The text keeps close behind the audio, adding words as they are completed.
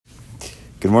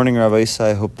Good morning, Rabbi Isai.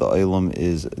 I hope the Olam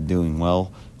is doing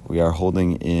well. We are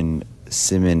holding in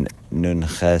Siman Nun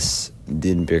Ches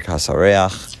Din Bircas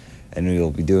Haraiach, and we will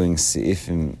be doing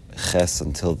Seifim Ches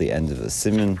until the end of the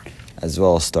Siman, as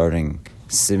well as starting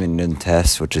Siman Nun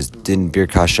Tes, which is Din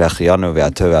Bircas Shehecheyanu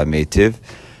Vihamaitiv,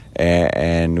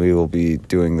 and we will be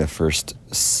doing the first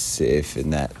Seif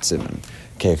in that Siman.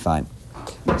 Okay, fine.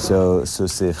 So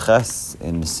Seif Ches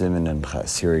in Siman Nun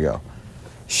Ches. Here we go.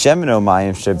 Shemino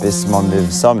mayim shebismam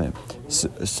v'samim.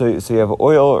 So you have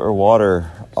oil or water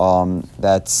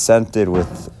that's scented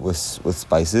with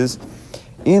spices.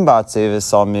 In batzei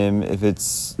v'samim, if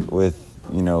it's with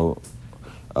atzei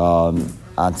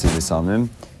v'samim,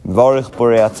 varich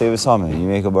borei atzei v'samim. You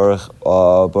make a borei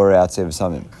atzei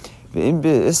v'samim. V'im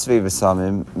b'isvei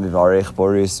v'samim, varich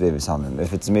borei isvei v'samim.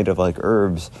 If it's made of like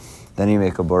herbs, then you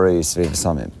make a borei isvei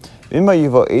v'samim. But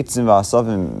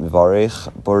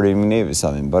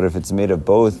if it's made of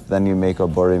both, then you make a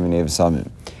borei minei v'samim.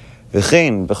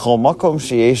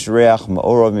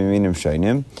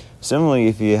 Similarly,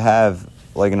 if you have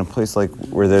like in a place like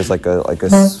where there's like a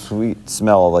sweet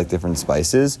smell of like different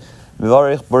spices, if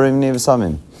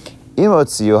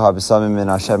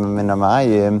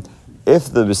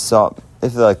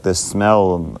the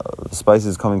smell of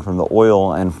spices coming from the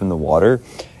oil and from the water,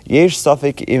 Yesh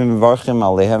suffik im varchim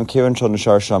alehem kivan shal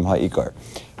nishar sham ha'ikar,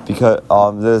 because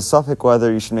the suffik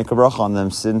whether you should make a bracha on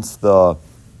them since the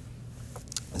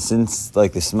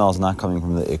smell is not coming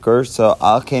from the ikar, so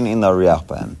al kain in la riach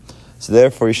b'hem, so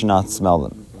therefore you should not smell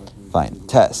them. Fine.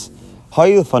 Test.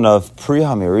 Ha'yilfan of pri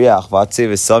hamiriach v'atzei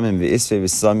v'samim v'isvei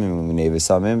v'samim v'minei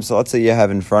v'samim. So let's say you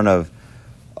have in front of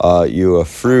you a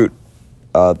fruit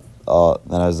that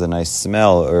has a nice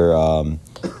smell, or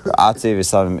atzei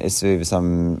v'samim, isvei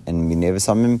v'samim, and minei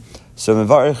v'samim. So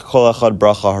mevarich kol echad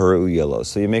bracha haru yelo.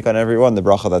 So you make on every one the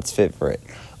bracha that's fit for it.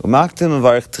 Umaktim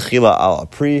mevarich techila al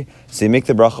apri. So you make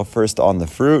the bracha first on the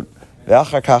fruit.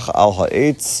 Ve'achar kach al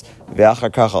ha'etz. Ve'achar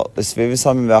kach al isvei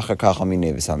v'samim. Ve'achar kach al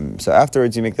minei v'samim. So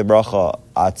afterwards you make the bracha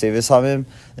atzei v'samim,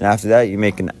 and after that you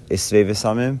make an isvei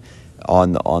v'samim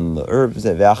on the herbs.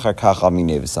 Ve'achar kach al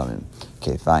minei v'samim.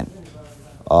 Okay, fine.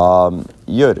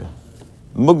 Yud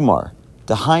Mugmar.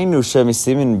 Dahainu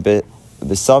shemisimin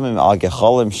besamim al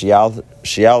gechalim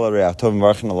shiala reach tov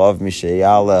marchin alav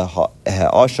mishayala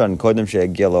ha'ashan kodem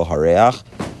she'agilo Haraiach.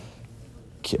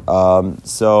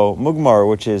 So mugmar,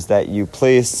 which is that you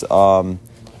place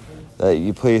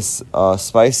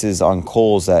spices on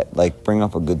coals that like bring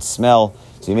up a good smell.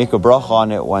 So you make a bracha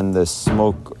on it when the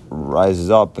smoke rises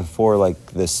up before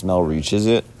like the smell reaches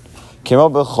it. Kimo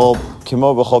b'chol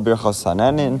birchas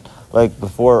hananin, like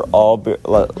before all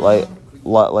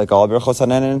like all birchos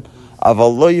hanenin,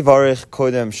 aval lo yivarich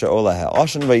kodem she'ola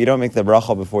ha'ashan, but you don't make the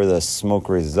bracha before the smoke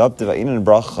raises up. Deva'inan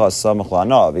bracha samach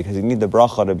la'ana, because you need the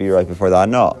bracha to be right before the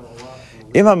ana.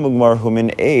 Im ha'mugmar hu min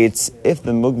eitz, if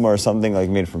the mugmar is something like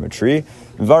made from a tree,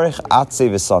 varich atzei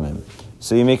v'samim.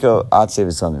 So you make a atzei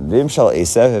v'samim. V'im shal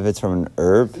esev, if it's from an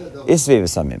herb, isvei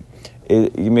v'samim.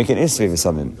 You make an isvei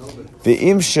v'samim.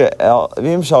 V'im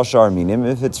shal shar minim,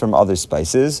 if it's from other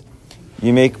spices,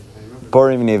 you make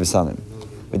borei minei v'samim.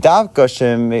 That's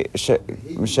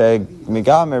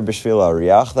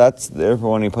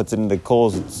therefore when he puts it in the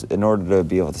coals, it's in order to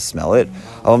be able to smell it.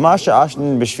 But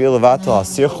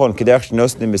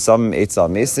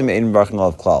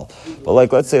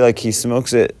like let's say like he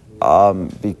smokes it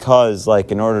because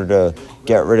like in order to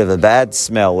get rid of the bad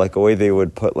smell, like a way they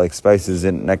would put like spices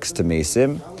in next to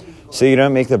mesim, so you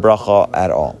don't make the bracha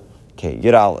at all. Okay,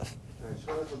 Yud Aleph.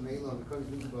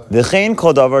 V'chein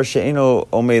kol davar she'eno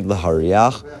omed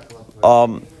l'haraiach.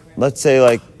 Let's say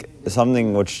like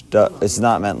something which is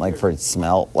not meant like for it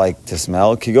smell, like to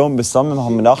smell. Kigom b'samim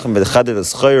ha'menachem v'chedet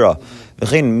v'schayra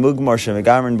v'chein mugmar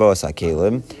she'megamrin bo'as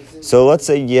ha'kelim. So let's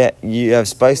say you have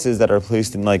spices that are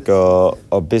placed in like a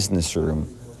business room.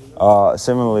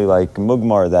 Similarly, like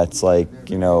mugmar that's like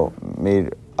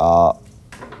made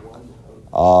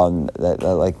that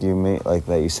like you made like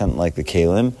that you sent like the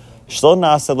kelim. So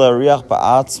like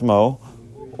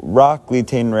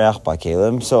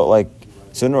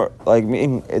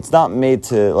it's not made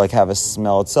to like have a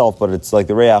smell itself, but it's like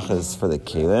the reach is for the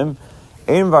kelim.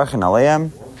 You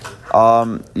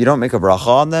don't make a bracha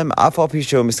on them,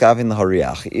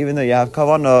 even though you have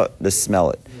kavanah to smell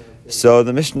it. So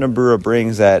the Mishnah Berurah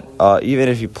brings that even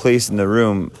if you place in the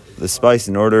room the spice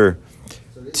in order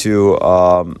to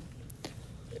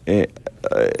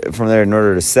from there in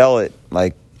order to sell it,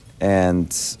 like.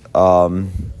 And so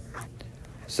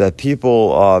that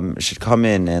people should come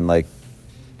in and like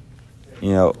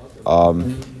even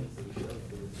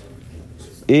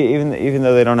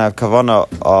though they don't have kavanah,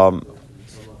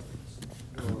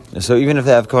 So even if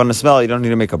they have kavanah to smell, you don't need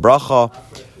to make a bracha.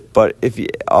 But if the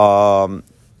Baal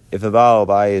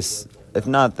Bayis, if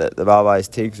not that the Baal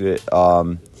Bayis takes it,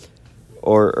 or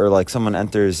like someone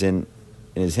enters in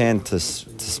his hand to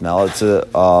smell it,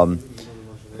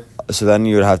 so then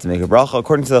you would have to make a bracha.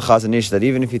 According to the Chazon Ish, that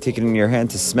even if you take it in your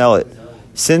hand to smell it,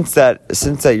 since that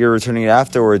you're returning it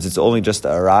afterwards, it's only just a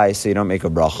arai, so you don't make a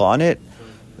bracha on it.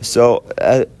 So,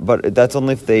 but that's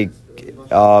only if they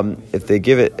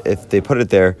put it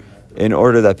there in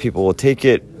order that people will take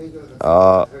it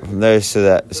from there,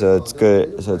 so it's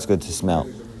good to smell.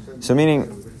 So meaning,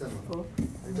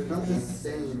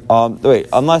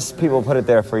 unless people put it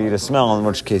there for you to smell, in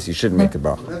which case you shouldn't make a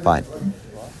bracha. Fine.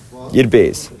 Yid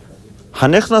Beis.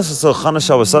 Hanichnas Shulchan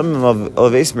Shavasam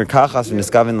of Eis Bircas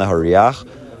v'Niskavin LaHaraiach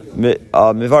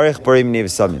Mivarech Borei Minei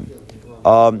V'Samim.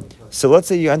 So let's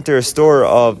say you enter a store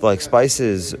of like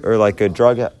spices or like a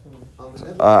drug. Not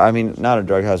a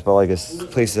drug house, but like a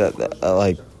place that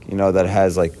that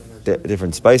has like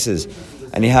different spices,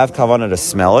 and you have kavanah to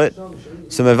smell it.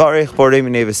 So Mivarech Borei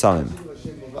Minei V'Samim.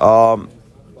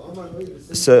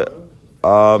 So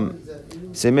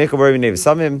make a Borei Minei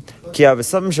V'Samim.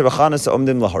 Because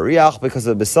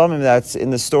the besamim that's in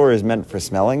the store is meant for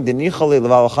smelling.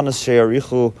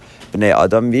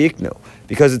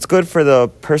 Because it's good for the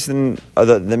person,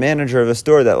 the manager of the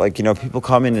store, that people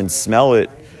come in and smell it,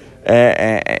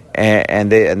 and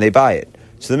they buy it.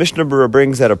 So the Mishnah Berurah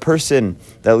brings that a person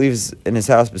that leaves in his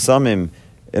house besamim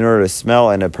in order to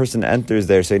smell, and a person enters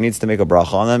there, so he needs to make a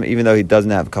bracha on them, even though he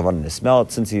doesn't have kavanah to smell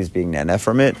it, since he's being naneh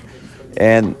from it.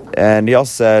 And he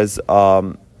also says,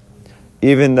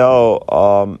 even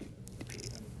though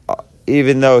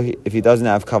if he doesn't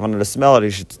have kavanah to smell it,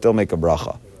 he should still make a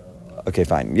bracha. Okay,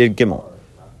 fine. Yid Gimel.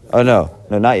 Oh no,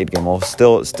 not Yid Gimel.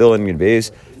 Still in Yid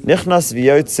Beis. Nichnas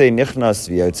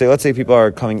v'yotze. Let's say people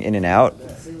are coming in and out.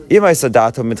 If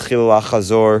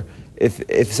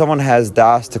someone has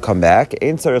das to come back, he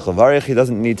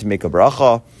doesn't need to make a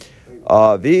bracha.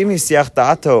 Let's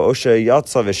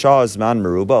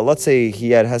say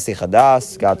he had hesech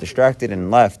hadas, got distracted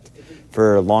and left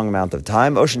for a long amount of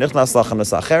time, or he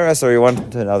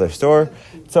went to another store, he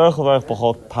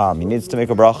needs to make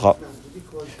a bracha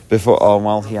before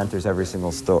while he enters every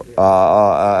single store,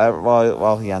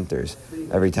 while he enters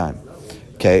every time.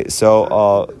 Okay,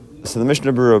 so the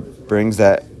Mishnah Berurah brings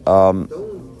that.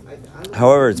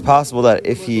 However, it's possible that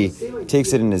if he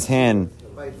takes it in his hand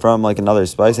from like another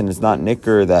spice and it's not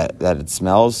nicker that it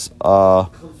smells from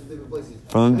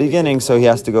the beginning, so he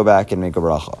has to go back and make a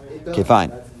bracha. Okay,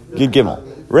 fine. Yud Gimel.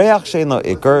 Reiach shein lo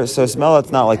ikar, so smell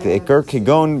that's not like the ikar.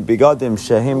 Kigon bigadim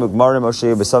shehem ugmarim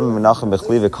oshe besamim menachem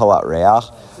bechli v'kolat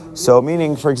reiach. So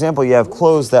meaning, for example, you have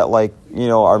clothes that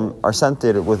are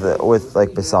scented with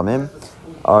like besamim,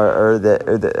 or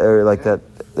like that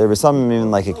there was some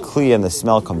even like a kli and the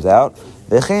smell comes out.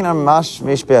 Let's say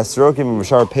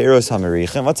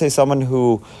someone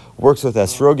who works with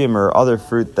esrogim or other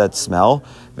fruit that smell,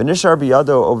 and the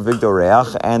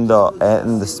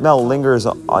smell lingers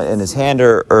in his hand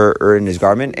or in his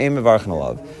garment. You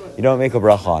don't make a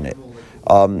bracha on it.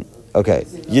 Okay,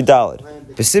 Yidalid.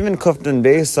 So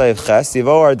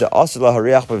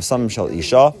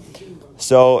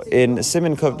in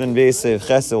Siman Kufnan Beisev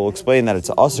Ches, it will explain that it's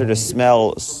also to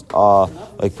smell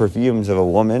like perfumes of a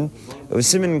woman. It was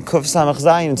Siman Kuf Samach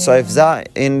Zayin, so if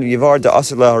in Yivar the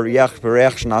Asr LaHaraiach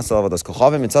Bereach Shnasal Avadas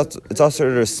Kochavim, it's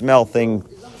also to smell thing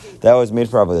that was made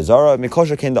for Avodah Zarah.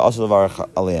 Mikosha came to Asr LaVarach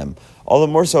Aliyam. All the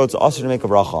more so, it's also to make a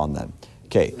bracha on them.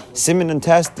 Okay, Siman and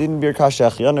Test in Bircas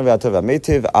Shehecheyanu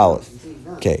Vihamaitiv Aleph.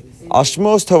 Okay,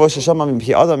 Ashmos Tova Sheshamam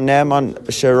Pi Adam Ne'eman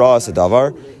Shera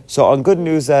Sadavar. So on good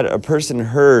news that a person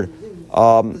heard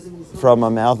from a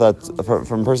mouth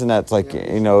from a person that's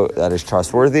that is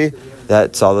trustworthy,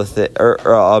 that saw the thing,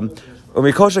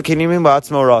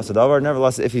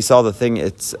 nevertheless, if he saw the thing,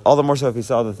 it's all the more so if he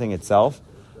saw the thing itself.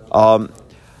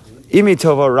 If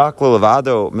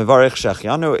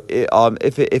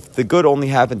the good only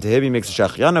happened to him, he makes a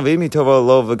Shehecheyanu.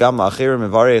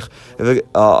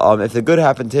 If the good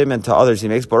happened to him and to others, he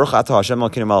makes Baruch Atah Hashem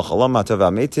Elokeinu Melech Haolam Hatov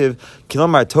Vihamaitiv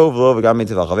Kilomar Tov Lo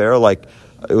Vihamaitiv Achaver. Like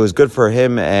it was good for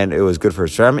him and it was good for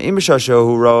his family. So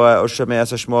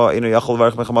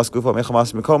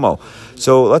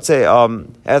let's say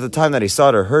at the time that he saw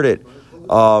it or heard it,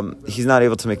 he's not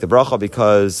able to make the bracha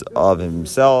because of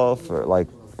himself, or like,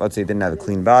 let's say he didn't have a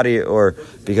clean body, or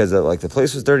because the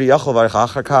place was dirty. He's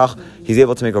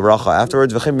able to make a bracha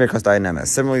afterwards.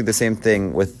 Similarly, the same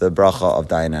thing with the bracha of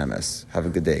Dayanemes. Have a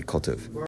good day. Kol Tov.